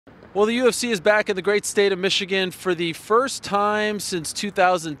Well, the UFC is back in the great state of Michigan for the first time since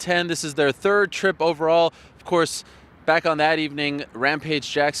 2010. This is their third trip overall. Of course, back on that evening, Rampage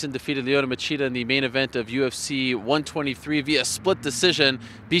Jackson defeated Lyoto Machida in the main event of UFC 123 via split decision.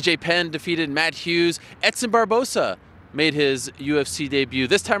 BJ Penn defeated Matt Hughes. Edson Barbosa made his UFC debut.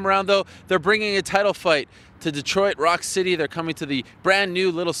 This time around, though, they're bringing a title fight to Detroit Rock City. They're coming to the brand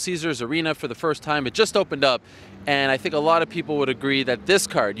new Little Caesars Arena for the first time. It just opened up, and I think a lot of people would agree that this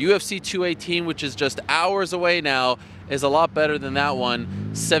card, UFC 218, which is just hours away now, is a lot better than that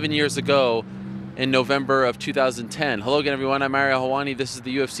one 7 years ago in November of 2010. Hello again, everyone. I'm Ariel Helwani. This is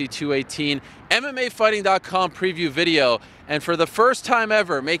the UFC 218 MMAfighting.com preview video. And for the first time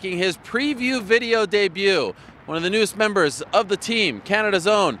ever, making his preview video debut, one of the newest members of the team, Canada's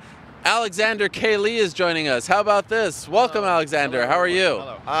own, Alexander K. Lee is joining us. How about this? Welcome, Alexander. How are you?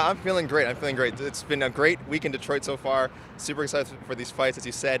 Hello. I'm feeling great. It's been a great week in Detroit so far. Super excited for these fights. As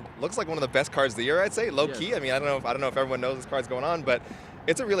you said, looks like one of the best cards of the year, I'd say. Low key. I mean, I don't know if everyone knows this card's going on, but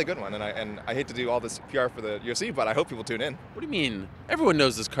it's a really good one. And I hate to do all this PR for the UFC, but I hope people tune in. What do you mean? Everyone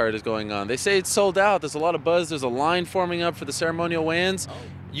knows this card is going on. They say it's sold out. There's a lot of buzz. There's a line forming up for the ceremonial weigh-ins. Oh.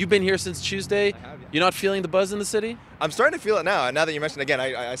 You've been here since Tuesday. I have, yeah. You're not feeling the buzz in the city? I'm starting to feel it now. Now that you mentioned it again,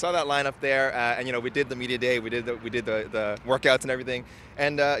 I saw that line up there, and you know, we did the media day, we did the workouts and everything,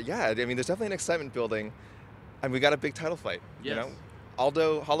 and yeah, I mean, there's definitely an excitement building, and we got a big title fight. Yes. You know,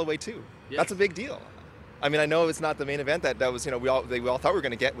 Aldo Holloway too. Yes. That's a big deal. I mean, I know it's not the main event that was, you know, we all thought we were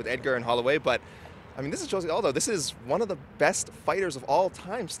going to get with Edgar and Holloway, but I mean, this is Jose Aldo. This is one of the best fighters of all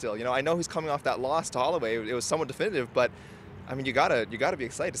time still. You know, I know he's coming off that loss to Holloway. It was somewhat definitive, but I mean, you gotta be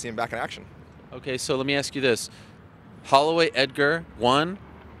excited to see him back in action. Okay, so let me ask you this: Holloway Edgar 1,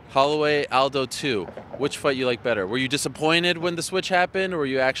 Holloway Aldo 2. Which fight you like better? Were you disappointed when the switch happened, or were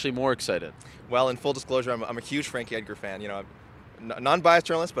you actually more excited? Well, in full disclosure, I'm a huge Frankie Edgar fan. You know, non-biased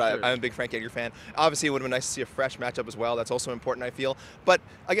journalist, but Sure. I'm a big Frankie Edgar fan. Obviously, it would have been nice to see a fresh matchup as well. That's also important, I feel. But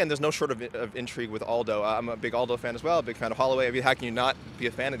again, there's no short of intrigue with Aldo. I'm a big Aldo fan as well, a big fan of Holloway. I mean, how can you not be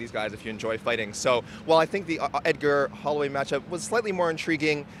a fan of these guys if you enjoy fighting? So while I think the Edgar-Holloway matchup was slightly more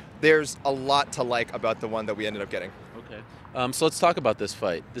intriguing, there's a lot to like about the one that we ended up getting. Okay. So let's talk about this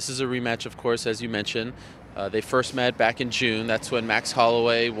fight. This is a rematch, of course, as you mentioned. They first met back in June. That's when Max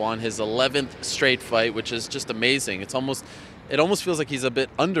Holloway won his 11th straight fight, which is just amazing. It almost feels like he's a bit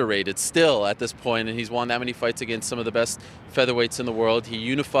underrated still at this point, and he's won that many fights against some of the best featherweights in the world. He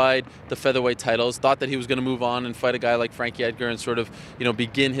unified the featherweight titles, thought that he was going to move on and fight a guy like Frankie Edgar and sort of, you know,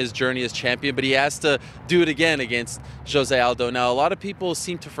 begin his journey as champion, but he has to do it again against Jose Aldo. Now, a lot of people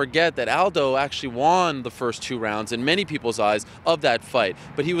seem to forget that Aldo actually won the first 2 rounds in many people's eyes of that fight,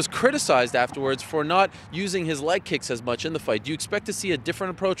 but he was criticized afterwards for not using his leg kicks as much in the fight. Do you expect to see a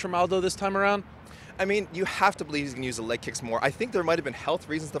different approach from Aldo this time around? I mean, you have to believe he's going to use the leg kicks more. I think there might have been health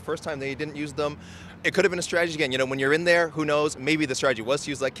reasons the first time that he didn't use them. It could have been a strategy again. You know, when you're in there, who knows? Maybe the strategy was to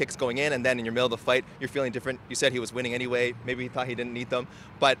use leg kicks going in, and then in your middle of the fight, you're feeling different. You said he was winning anyway. Maybe he thought he didn't need them.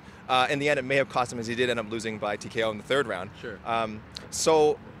 But in the end, it may have cost him, as he did end up losing by TKO in the 3rd round. Sure.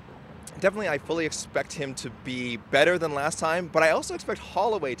 So definitely, I fully expect him to be better than last time, but I also expect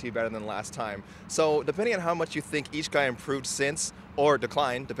Holloway to be better than last time. So depending on how much you think each guy improved since, or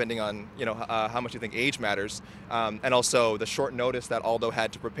declined, depending on, you know, how much you think age matters, and also the short notice that Aldo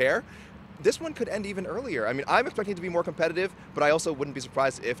had to prepare, this one could end even earlier. I mean, I'm expecting it to be more competitive, but I also wouldn't be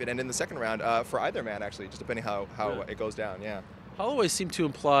surprised if it ended in the 2nd round for either man, actually, just depending how Really? it goes down. Yeah. Holloway seemed to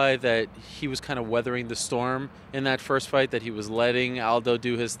imply that he was kind of weathering the storm in that first fight, that he was letting Aldo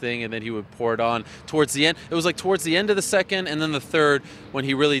do his thing and then he would pour it on towards the end. It was like towards the end of the 2nd and then the 3rd when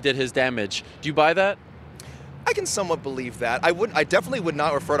he really did his damage. Do you buy that? I can somewhat believe that. I definitely would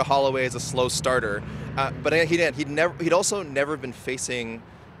not refer to Holloway as a slow starter, but he'd also never been facing.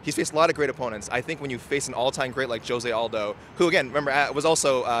 He's faced a lot of great opponents. I think when you face an all-time great like Jose Aldo, who again, remember, was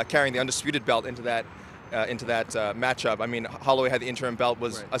also carrying the undisputed belt into that matchup. I mean, Holloway had the interim belt,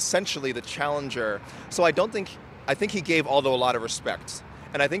 was essentially the challenger. So I think he gave Aldo a lot of respect,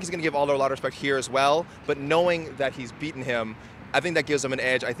 and I think he's going to give Aldo a lot of respect here as well. But knowing that he's beaten him, I think that gives him an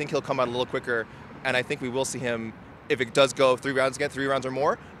edge. I think he'll come out a little quicker. And I think we will see him, if it does go 3 rounds again, 3 rounds or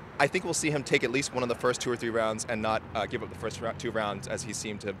more, I think we'll see him take at least one of the first 2 or 3 rounds and not give up the first 2 rounds as he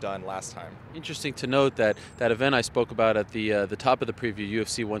seemed to have done last time. Interesting to note that that event I spoke about at the top of the preview,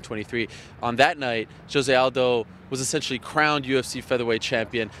 UFC 123, on that night, Jose Aldo was essentially crowned UFC featherweight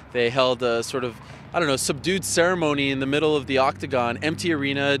champion. They held a sort of I don't know, subdued ceremony in the middle of the octagon, empty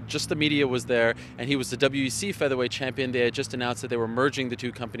arena, just the media was there, and he was the WEC featherweight champion. They had just announced that they were merging the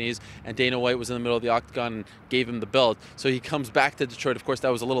two companies, and Dana White was in the middle of the octagon and gave him the belt. So he comes back to Detroit. Of course, that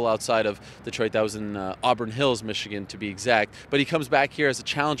was a little outside of Detroit. That was in Auburn Hills, Michigan, to be exact. But he comes back here as a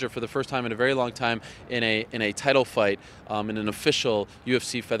challenger for the first time in a very long time in a title fight, in an official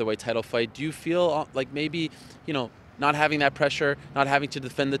UFC featherweight title fight. Do you feel like maybe, not having that pressure, not having to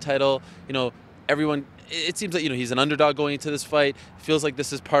defend the title, everyone, it seems like, he's an underdog going into this fight. Feels like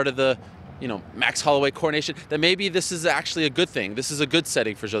this is part of the, Max Holloway coronation, that maybe this is actually a good thing. This is a good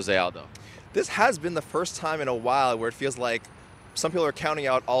setting for Jose Aldo. This has been the first time in a while where it feels like some people are counting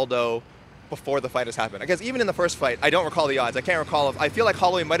out Aldo before the fight has happened. I guess even in the first fight, I don't recall the odds. I can't recall I feel like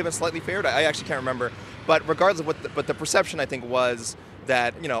Holloway might have been slightly favored. I actually can't remember. But regardless of but the perception, I think, was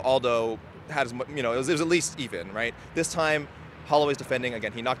that, Aldo had as much, it was at least even, right? This time, Holloway's defending.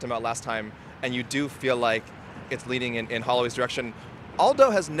 Again, he knocked him out last time. And you do feel like it's leading in Holloway's direction. Aldo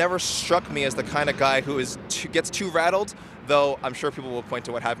has never struck me as the kind of guy who gets too rattled, though I'm sure people will point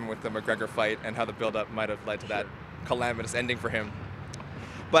to what happened with the McGregor fight and how the build-up might have led to that calamitous ending for him.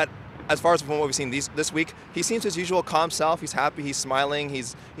 But as far as from what we've seen this week, he seems his usual calm self. He's happy, he's smiling,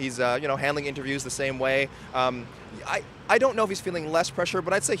 he's handling interviews the same way. I don't know if he's feeling less pressure,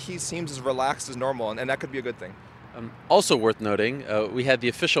 but I'd say he seems as relaxed as normal, and that could be a good thing. Also worth noting, we had the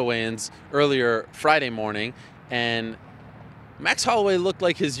official weigh-ins earlier Friday morning, and Max Holloway looked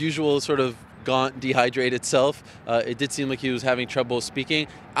like his usual sort of gaunt, dehydrated self. It did seem like he was having trouble speaking.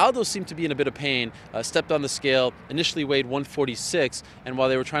 Aldo seemed to be in a bit of pain, stepped on the scale, initially weighed 146, and while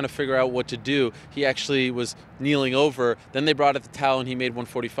they were trying to figure out what to do, he actually was kneeling over. Then they brought out the towel and he made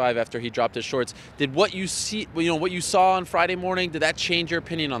 145 after he dropped his shorts. Did what you saw on Friday morning, did that change your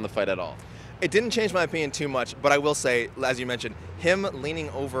opinion on the fight at all? It didn't change my opinion too much, but I will say, as you mentioned, him leaning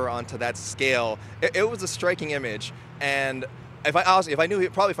over onto that scale, it was a striking image. And if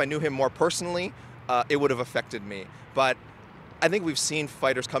I knew him more personally, it would have affected me. But I think we've seen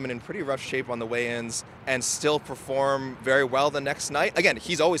fighters come in pretty rough shape on the weigh-ins and still perform very well the next night. Again,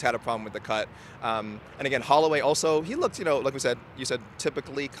 he's always had a problem with the cut. And again, Holloway also, he looked, like you said,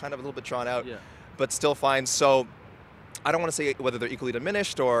 typically kind of a little bit drawn out, but still fine. So I don't want to say whether they're equally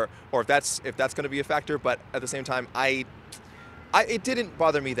diminished or if that's going to be a factor, but at the same time, it didn't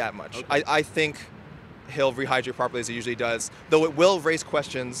bother me that much. Okay. I think he'll rehydrate properly as he usually does, though it will raise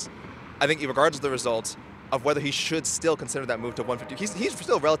questions, I think, regardless of the results, of whether he should still consider that move to 150. He's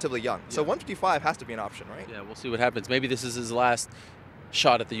still relatively young, so 155 has to be an option, right? Yeah, we'll see what happens. Maybe this is his last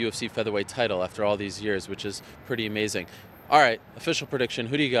shot at the UFC featherweight title after all these years, which is pretty amazing. All right, official prediction.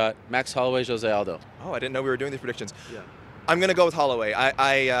 Who do you got? Max Holloway, Jose Aldo? Oh, I didn't know we were doing these predictions. Yeah. I'm going to go with Holloway.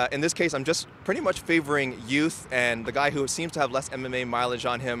 In this case, I'm just pretty much favoring youth and the guy who seems to have less MMA mileage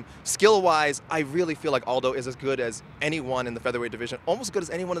on him. Skill-wise, I really feel like Aldo is as good as anyone in the featherweight division, almost as good as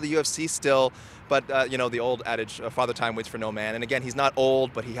anyone in the UFC still. But, the old adage, father time waits for no man. And again, he's not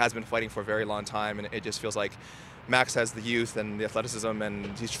old, but he has been fighting for a very long time, and it just feels like Max has the youth and the athleticism,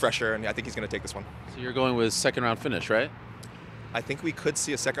 and he's fresher, and I think he's going to take this one. So you're going with second-round finish, right? I think we could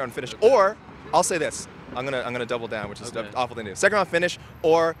see a second-round finish, or I'll say this. I'm gonna double down, which is an awful thing to do. Second round finish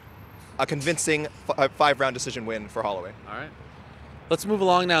or a convincing 5-round decision win for Holloway. All right. Let's move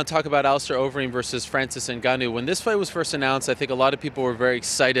along now and talk about Alistair Overeem versus Francis Ngannou. When this fight was first announced, I think a lot of people were very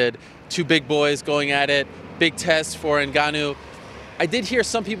excited. Two big boys going at it. Big test for Ngannou. I did hear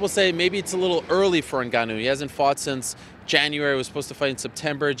some people say maybe it's a little early for Ngannou. He hasn't fought since January. He was supposed to fight in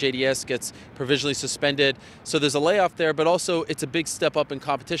September. JDS gets provisionally suspended. So there's a layoff there, but also it's a big step up in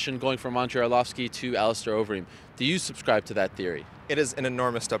competition going from Andrei Arlovski to Alistair Overeem. Do you subscribe to that theory? It is an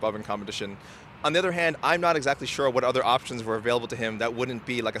enormous step up in competition. On the other hand, I'm not exactly sure what other options were available to him that wouldn't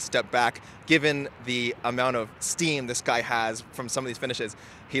be like a step back, given the amount of steam this guy has from some of these finishes.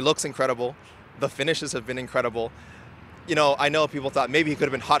 He looks incredible. The finishes have been incredible. I know people thought maybe he could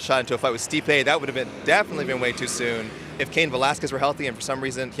have been hot shot into a fight with Stipe. That would have definitely been way too soon. If Cain Velasquez were healthy and for some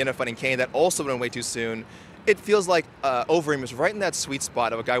reason he ended up fighting Cain, that also would have been way too soon. It feels like Overeem is right in that sweet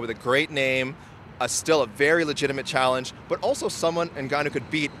spot of a guy with a great name, still a very legitimate challenge, but also someone Ngannou could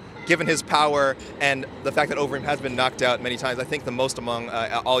beat given his power and the fact that Overeem has been knocked out many times. I think the most among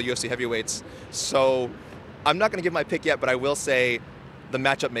all UFC heavyweights. So I'm not going to give my pick yet, but I will say the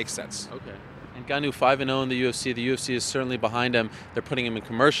matchup makes sense. Okay. Ngannou 5-0 in the UFC. The UFC is certainly behind him. They're putting him in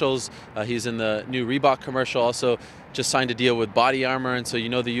commercials. He's in the new Reebok commercial. Also just signed a deal with Body Armor, and so the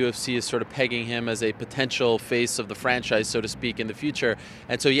UFC is sort of pegging him as a potential face of the franchise, so to speak, in the future.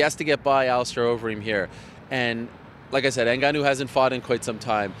 And so he has to get by Alistair Overeem here. And like I said, Ngannou hasn't fought in quite some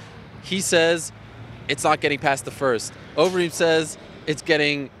time. He says it's not getting past the first. Overeem says it's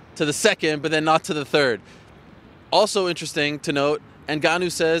getting to the second, but then not to the third. Also interesting to note,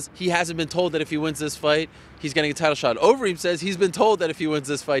 Ngannou says he hasn't been told that if he wins this fight, he's getting a title shot. Overeem says he's been told that if he wins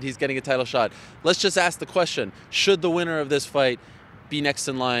this fight, he's getting a title shot. Let's just ask the question, should the winner of this fight be next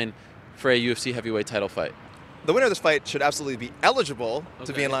in line for a UFC heavyweight title fight? The winner of this fight should absolutely be eligible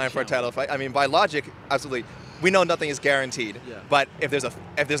to be in line for a title fight. I mean, by logic, absolutely. We know nothing is guaranteed. Yeah. But if there's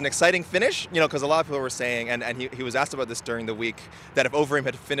an exciting finish, because a lot of people were saying, and he was asked about this during the week, that if Overeem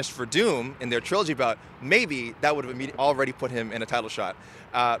had finished for Doom in their trilogy bout, maybe that would have already put him in a title shot.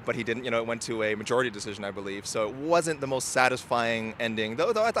 But he didn't. It went to a majority decision, I believe. So it wasn't the most satisfying ending,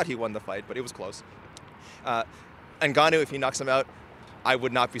 though I thought he won the fight, but it was close. Ngannou, if he knocks him out, I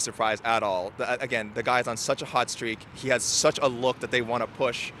would not be surprised at all. Again, the guy's on such a hot streak. He has such a look that they want to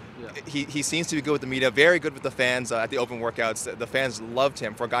push. Yeah. He seems to be good with the media, very good with the fans at the open workouts. The fans loved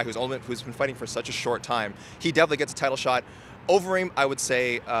him for a guy who's been fighting for such a short time. He definitely gets a title shot. Overeem, I would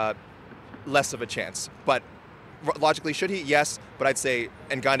say, less of a chance. But logically, should he? Yes. But I'd say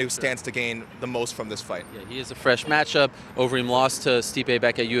Ngannou stands to gain the most from this fight. Yeah, he is a fresh matchup. Overeem lost to Stipe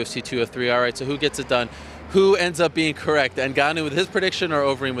back at UFC 203. All right, so who gets it done? Who ends up being correct? Ngannou with his prediction or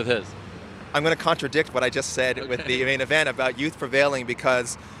Overeem with his? I'm going to contradict what I just said with the main event about youth prevailing,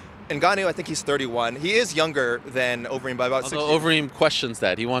 because Ngannou, I think he's 31. He is younger than Overeem by about 6 years. Overeem questions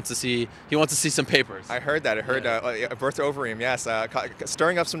that. He wants to see some papers. I heard that. I heard birth to Overeem, yes,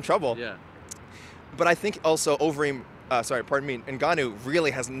 stirring up some trouble. Yeah. But I think also Ngannou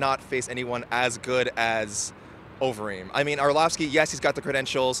really has not faced anyone as good as Overeem. I mean, Arlovsky, yes, he's got the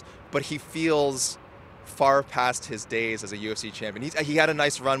credentials, but he feels far past his days as a UFC champion. He had a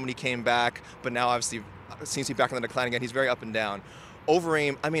nice run when he came back, but now obviously seems to be back on the decline again. He's very up and down.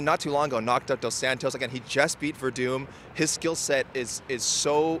 Overeem, I mean, not too long ago, knocked out Dos Santos. Again, he just beat Verdum. His skill set is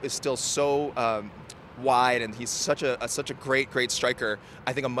still so wide, and he's such a great striker.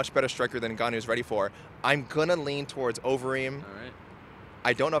 I think a much better striker than Ngannou is ready for. I'm gonna lean towards Overeem. All right.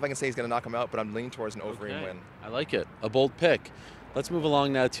 I don't know if I can say he's gonna knock him out, but I'm leaning towards an Overeem win. I like it. A bold pick. Let's move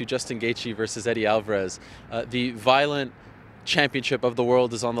along now to Justin Gaethje versus Eddie Alvarez. The violent championship of the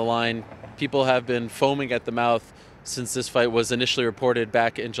world is on the line. People have been foaming at the mouth since this fight was initially reported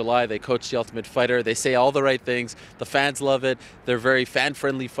back in July. They coach The Ultimate Fighter. They say all the right things. The fans love it. They're very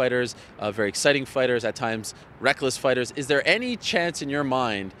fan-friendly fighters, very exciting fighters, at times reckless fighters. Is there any chance in your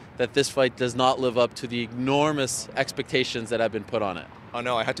mind that this fight does not live up to the enormous expectations that have been put on it? Oh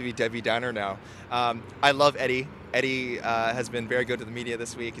no, I have to be Debbie Downer now. I love Eddie. Eddie has been very good to the media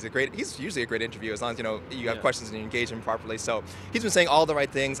this week. He's usually a great interview as long as you have questions and you engage him properly. So he's been saying all the right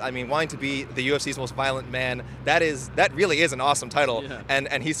things. I mean, wanting to be the UFC's most violent man, that really is an awesome title. Yeah.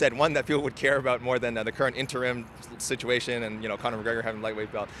 And he said one that people would care about more than the current interim situation and Conor McGregor having a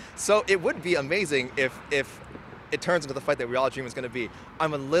lightweight belt. So it would be amazing if it turns into the fight that we all dream it's going to be.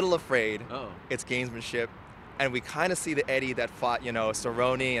 I'm a little afraid it's gamesmanship. And we kind of see the Eddie that fought,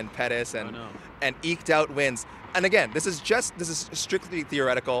 Cerrone and Pettis and eked out wins. And again, this is strictly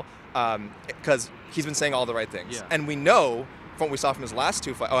theoretical because he's been saying all the right things. Yeah. And we know from what we saw from his last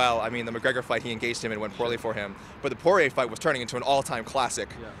two fights, the McGregor fight, he engaged him and went poorly for him. But the Poirier fight was turning into an all-time classic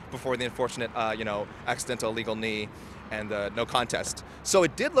before the unfortunate, accidental illegal knee and no contest. So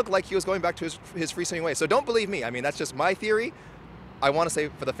it did look like he was going back to his free-swinging way. So don't believe me. I mean, that's just my theory. I want to say,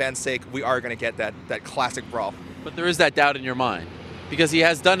 for the fans' sake, we are going to get that classic brawl. But there is that doubt in your mind because he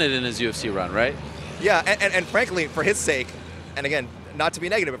has done it in his UFC run, right? Yeah, and frankly, for his sake, and again, not to be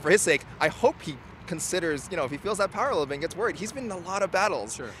negative, but for his sake, I hope he considers, if he feels that power a little bit and gets worried. He's been in a lot of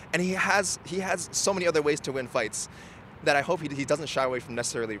battles, sure. And he has so many other ways to win fights that I hope he doesn't shy away from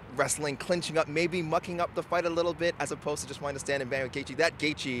necessarily wrestling, clinching up, maybe mucking up the fight a little bit, as opposed to just wanting to stand and bang with Gaethje. That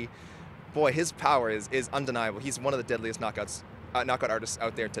Gaethje, boy, his power is undeniable. He's one of the deadliest knockout artists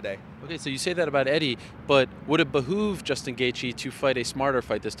out there today. Okay, so you say that about Eddie, but would it behoove Justin Gaethje to fight a smarter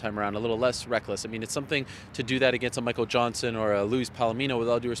fight this time around, a little less reckless? I mean, it's something to do that against a Michael Johnson or a Luis Palomino, with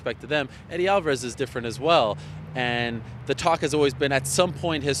all due respect to them. Eddie Alvarez is different as well, and the talk has always been at some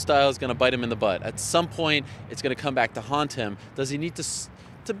point his style is going to bite him in the butt. At some point, it's going to come back to haunt him. Does he need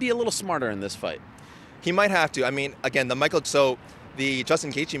to be a little smarter in this fight? He might have to. I mean, again, the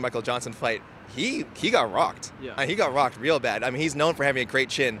Justin Gaethje Michael Johnson fight, he got rocked. Yeah. And he got rocked real bad. I mean, he's known for having a great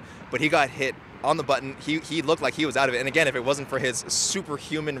chin, but he got hit on the button. He looked like he was out of it. And again, if it wasn't for his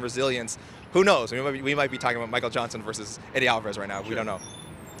superhuman resilience, who knows? We might be talking about Michael Johnson versus Eddie Alvarez right now. Sure. We don't know.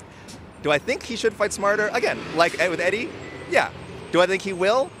 Do I think he should fight smarter? Again, like with Eddie, yeah. Do I think he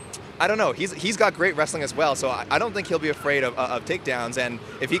will? I don't know. He's got great wrestling as well, so I don't think he'll be afraid of takedowns. And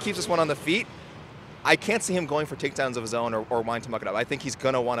if he keeps this one on the feet, I can't see him going for takedowns of his own or wanting to muck it up. I think he's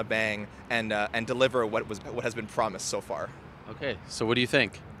going to want to bang and deliver what has been promised so far. Okay, so what do you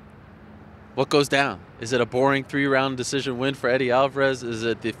think? What goes down? Is it a boring 3-round decision win for Eddie Alvarez? Is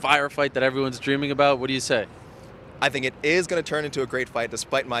it the firefight that everyone's dreaming about? What do you say? I think it is going to turn into a great fight,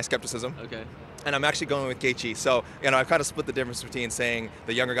 despite my skepticism. Okay. And I'm actually going with Gaethje. So, I've kind of split the difference between saying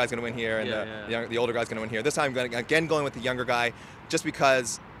the younger guy's going to win here and the older guy's going to win here. This time I'm going with the younger guy, just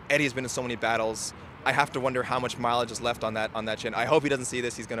because Eddie has been in so many battles. I have to wonder how much mileage is left on that chin. I hope he doesn't see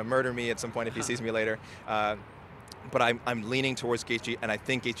this. He's going to murder me at some point if he sees me later. But I'm leaning towards Gaethje, and I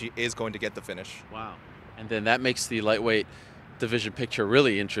think Gaethje is going to get the finish. Wow. And then that makes the lightweight division picture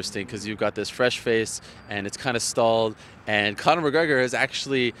really interesting, because you've got this fresh face and it's kind of stalled, and Conor McGregor has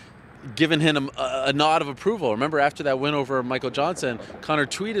actually given him a nod of approval. Remember, after that win over Michael Johnson, Conor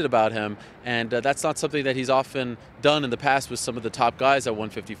tweeted about him, and that's not something that he's often done in the past with some of the top guys at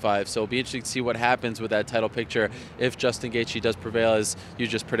 155. So it'll be interesting to see what happens with that title picture if Justin Gaethje does prevail, as you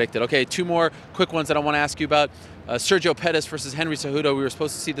just predicted. Okay, 2 more quick ones that I want to ask you about. Sergio Pettis versus Henry Cejudo. We were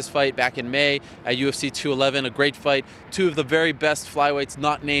supposed to see this fight back in May at UFC 211. A great fight. 2 of the very best flyweights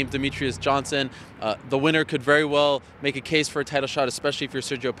not named Demetrius Johnson. The winner could very well make a case for a title shot, especially if you're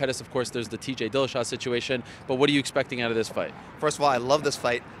Sergio Pettis. Of course, there's the TJ Dillashaw situation. But what are you expecting out of this fight? First of all, I love this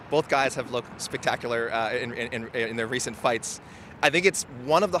fight. Both guys have looked spectacular in their recent fights. I think it's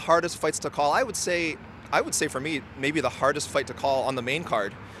one of the hardest fights to call. I would say for me, maybe the hardest fight to call on the main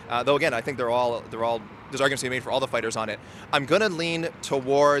card. Though again, I think they're all there's arguments to be made for all the fighters on it. I'm gonna lean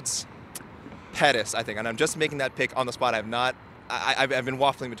towards Pettis, I think, and I'm just making that pick on the spot. I've been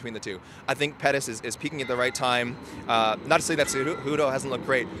waffling between the two. I think Pettis is peaking at the right time. Not to say that Cejudo hasn't looked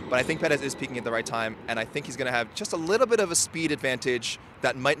great, but I think Pettis is peaking at the right time, and I think he's going to have just a little bit of a speed advantage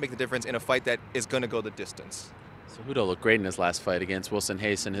that might make the difference in a fight that is going to go the distance. Cejudo looked great in his last fight against Wilson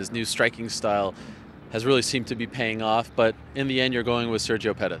Hayes, and his new striking style has really seemed to be paying off, but in the end, you're going with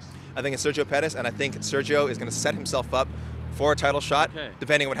Sergio Pettis. I think it's Sergio Pettis, and I think Sergio is going to set himself up for a title shot,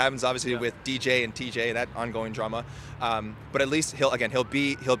 depending on what happens, obviously, with DJ and TJ, that ongoing drama. But at least he'll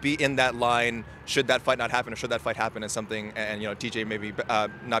be in that line should that fight not happen, or should that fight happen as something, and TJ maybe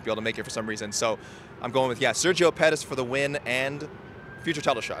not be able to make it for some reason. So I'm going with Sergio Pettis for the win and future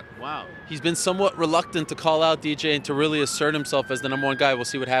title shot. Wow. He's been somewhat reluctant to call out DJ and to really assert himself as the #1 guy. We'll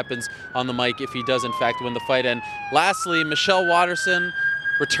see what happens on the mic if he does in fact win the fight. And lastly, Michelle Waterson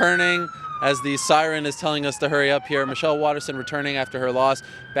returning, as the siren is telling us to hurry up here. Michelle Waterson returning after her loss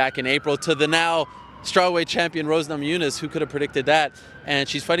back in April to the now strawweight champion Rose Namajunas. Who could have predicted that? And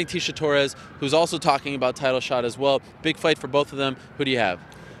she's fighting Tecia Torres, who's also talking about title shot as well. Big fight for both of them. Who do you have?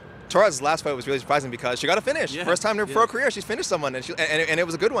 Torres' last fight was really surprising because she got a finish. First time in her pro career, she's finished someone, and it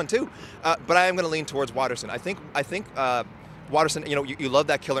was a good one too. But I am going to lean towards Waterson. I think Waterson. You love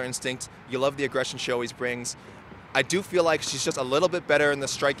that killer instinct. You love the aggression she always brings. I do feel like she's just a little bit better in the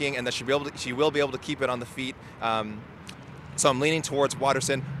striking, and that she will be able to keep it on the feet. So I'm leaning towards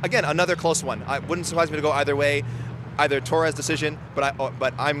Waterson. Again, another close one. It wouldn't surprise me to go either way, either Torres decision, but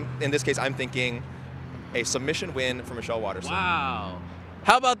I'm in this case I'm thinking a submission win for Michelle Waterson. Wow.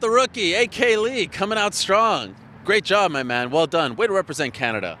 How about the rookie, A.K. Lee, coming out strong? Great job, my man. Well done. Way to represent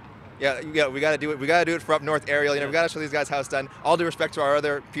Canada. Yeah, we got to do it. We got to do it for up north, Ariel. We got to show these guys how it's done. All due respect to our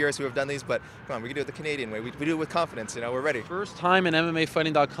other peers who have done these, but come on, we can do it the Canadian way. We do it with confidence. We're ready. First time in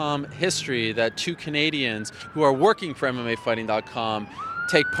MMAfighting.com history that 2 Canadians who are working for MMAfighting.com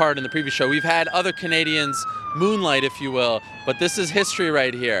take part in the preview show. We've had other Canadians moonlight, if you will, but this is history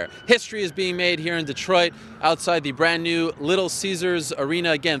right here. History is being made here in Detroit outside the brand new Little Caesars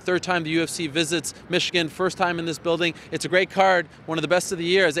Arena. Again, 3rd time the UFC visits Michigan, 1st time in this building. It's a great card, one of the best of the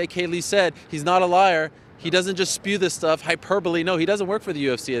year. As A.K. Lee said, he's not a liar. He doesn't just spew this stuff, hyperbole. No, he doesn't work for the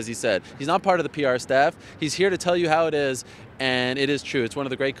UFC, as he said. He's not part of the PR staff. He's here to tell you how it is, and it is true. It's one of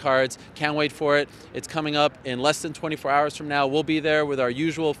the great cards. Can't wait for it. It's coming up in less than 24 hours from now. We'll be there with our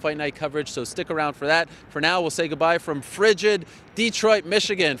usual fight night coverage, so stick around for that. For now, we'll say goodbye from frigid Detroit,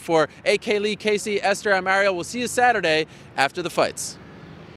 Michigan. For A.K. Lee, Casey, Esther, I'm Ariel. We'll see you Saturday after the fights.